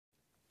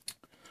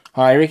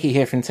Hi, Ricky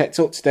here from Tech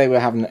Talk. Today we're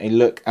having a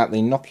look at the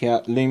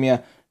Nokia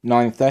Lumia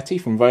 930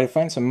 from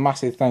Vodafone, so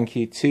massive thank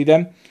you to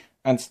them.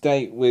 And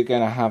today we're going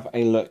to have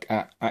a look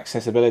at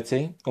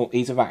accessibility, or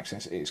ease of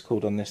access it's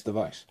called on this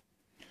device.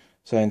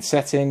 So in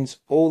settings,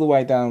 all the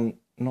way down,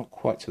 not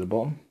quite to the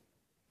bottom.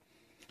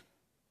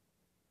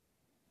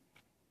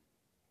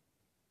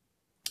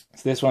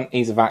 So this one,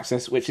 ease of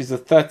access, which is the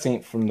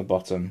 13th from the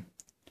bottom.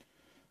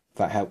 If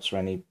that helps for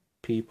any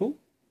people.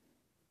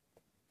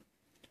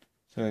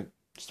 So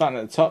starting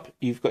at the top,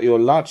 you've got your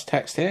large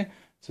text here.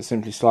 So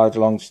simply slide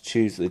along to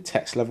choose the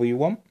text level you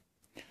want.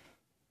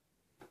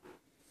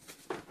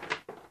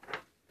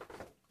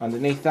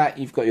 Underneath that,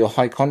 you've got your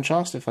high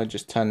contrast. If I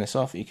just turn this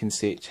off, you can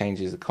see it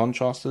changes the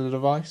contrast of the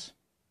device.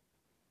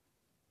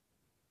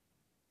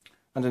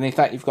 Underneath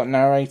that, you've got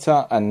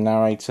narrator and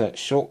narrator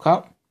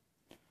shortcut.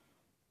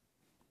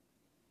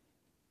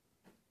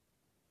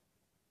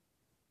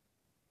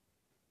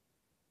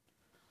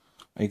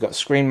 You've got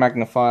screen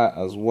magnifier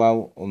as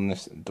well on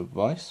this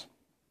device.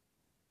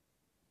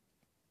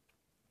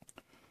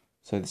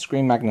 So the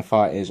screen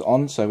magnifier is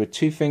on, so with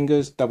two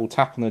fingers, double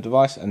tap on the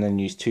device and then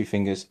use two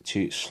fingers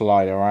to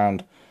slide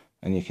around,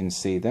 and you can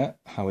see that,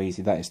 how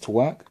easy that is to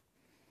work.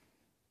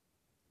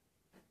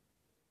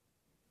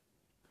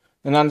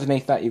 And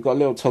underneath that, you've got a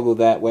little toggle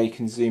there where you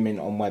can zoom in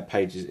on web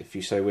pages if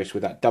you so wish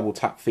with that double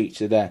tap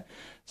feature there.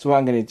 So what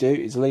I'm going to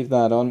do is leave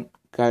that on,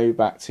 go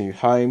back to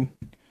home,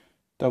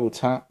 double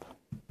tap.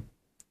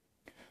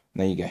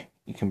 There you go.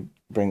 You can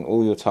bring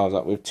all your tiles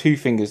up with two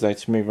fingers though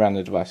to move around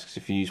the device, because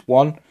if you use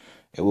one,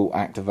 it will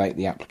activate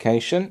the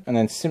application, and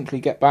then simply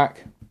get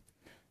back,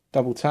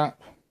 double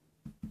tap,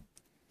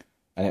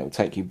 and it will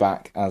take you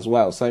back as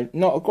well. So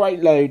not a great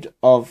load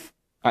of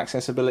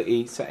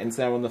accessibility settings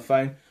there on the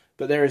phone,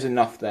 but there is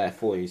enough there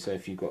for you. So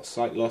if you've got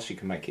sight loss, you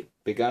can make it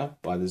bigger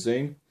by the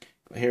zoom.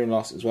 Got hearing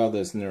loss as well,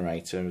 there's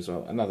narrator as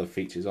well, and other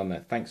features on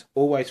there. Thanks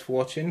always for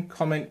watching.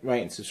 Comment,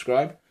 rate and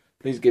subscribe.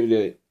 Please give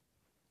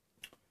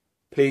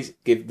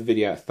the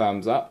video a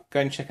thumbs up. Go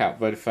and check out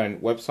Vodafone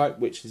website,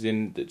 which is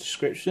in the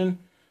description,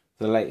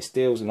 for the latest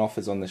deals and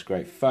offers on this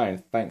great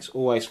phone. Thanks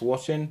always for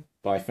watching.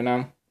 Bye for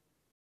now.